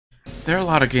There are a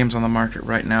lot of games on the market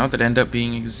right now that end up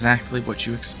being exactly what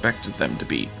you expected them to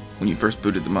be when you first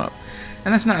booted them up,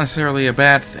 and that's not necessarily a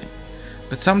bad thing.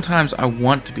 But sometimes I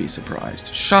want to be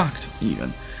surprised, shocked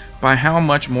even, by how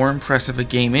much more impressive a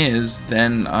game is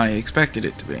than I expected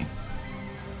it to be.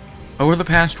 Over the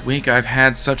past week, I've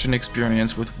had such an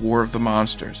experience with War of the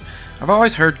Monsters. I've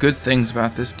always heard good things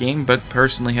about this game, but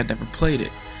personally had never played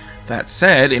it. That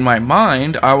said, in my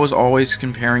mind, I was always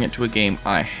comparing it to a game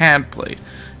I had played,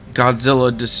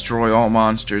 Godzilla Destroy All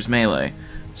Monsters Melee.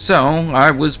 So,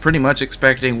 I was pretty much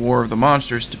expecting War of the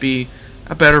Monsters to be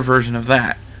a better version of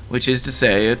that, which is to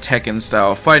say, a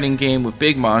Tekken-style fighting game with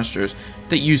big monsters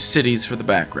that use cities for the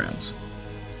backgrounds.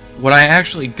 What I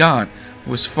actually got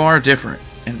was far different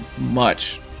and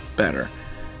much better.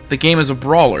 The game is a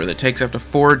brawler that takes up to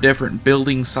 4 different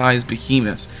building-sized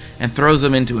behemoths and throws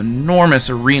them into enormous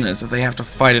arenas that they have to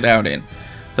fight it out in.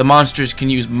 The monsters can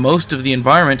use most of the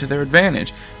environment to their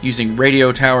advantage, using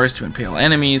radio towers to impale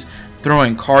enemies,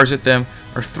 throwing cars at them,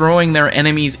 or throwing their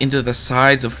enemies into the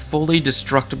sides of fully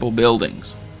destructible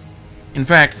buildings. In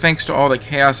fact, thanks to all the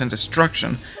chaos and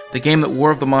destruction, the game that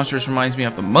War of the Monsters reminds me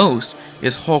of the most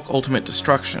is Hulk Ultimate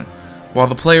Destruction. While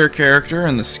the player character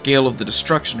and the scale of the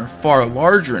destruction are far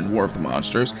larger in War of the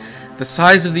Monsters, the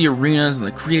size of the arenas and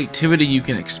the creativity you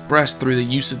can express through the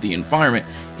use of the environment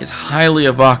is highly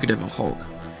evocative of Hulk.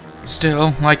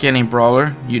 Still, like any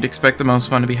brawler, you'd expect the most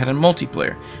fun to be had in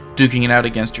multiplayer, duking it out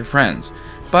against your friends.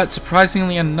 But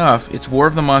surprisingly enough, it's War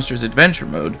of the Monsters Adventure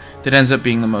Mode that ends up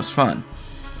being the most fun.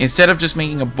 Instead of just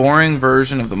making a boring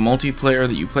version of the multiplayer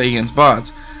that you play against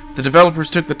bots, the developers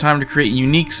took the time to create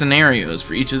unique scenarios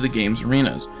for each of the game's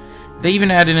arenas. They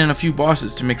even added in a few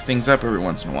bosses to mix things up every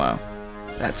once in a while.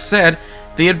 That said,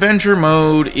 the Adventure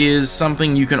Mode is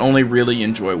something you can only really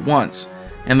enjoy once,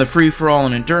 and the free-for-all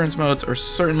and endurance modes are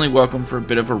certainly welcome for a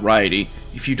bit of variety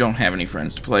if you don't have any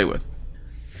friends to play with.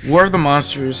 War of the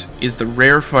Monsters is the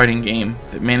rare fighting game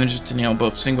that manages to nail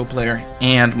both single-player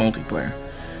and multiplayer.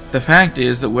 The fact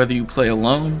is that whether you play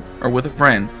alone or with a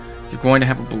friend, you're going to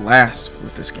have a blast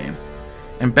with this game.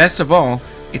 And best of all,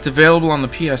 it's available on the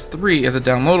PS3 as a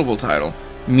downloadable title,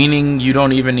 meaning you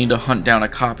don't even need to hunt down a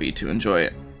copy to enjoy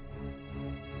it.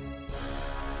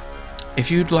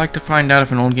 If you'd like to find out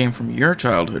if an old game from your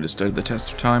childhood has stood the test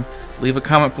of time, leave a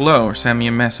comment below or send me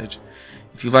a message.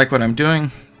 If you like what I'm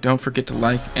doing, don't forget to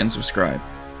like and subscribe.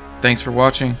 Thanks for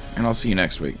watching, and I'll see you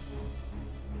next week.